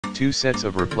2 sets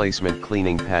of replacement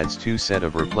cleaning pads. 2 set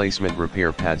of replacement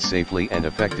repair pads safely and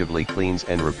effectively cleans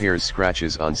and repairs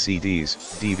scratches on CDs,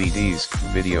 DVDs,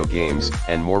 video games,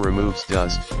 and more. Removes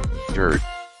dust, dirt,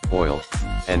 oil,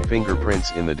 and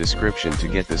fingerprints. In the description to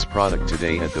get this product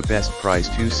today at the best price.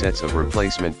 2 sets of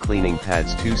replacement cleaning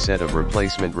pads. 2 set of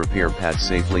replacement repair pads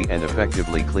safely and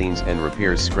effectively cleans and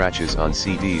repairs scratches on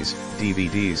CDs,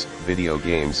 DVDs, video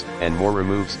games, and more.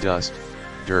 Removes dust,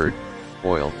 dirt,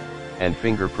 oil, and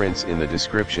fingerprints. In the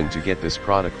description to get this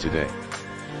product today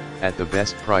at the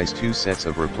best price. 2 sets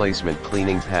of replacement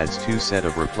cleaning pads. 2 set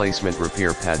of replacement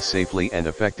repair pads safely and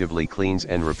effectively cleans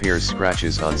and repairs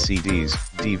scratches on CDs,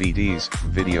 DVDs,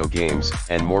 video games,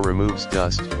 and more. Removes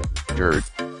dust, dirt,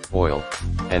 oil,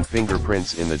 and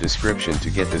fingerprints. In the description to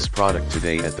get this product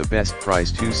today at the best price.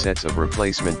 2 sets of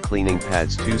replacement cleaning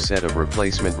pads. 2 set of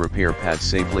replacement repair pads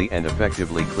safely and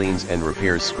effectively cleans and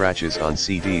repairs scratches on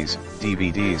CDs,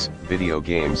 DVDs, video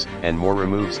games, and more.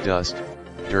 Removes dust,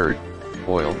 dirt,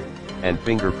 oil, and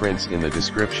fingerprints. In the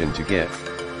description to get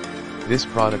this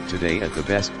product today at the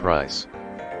best price.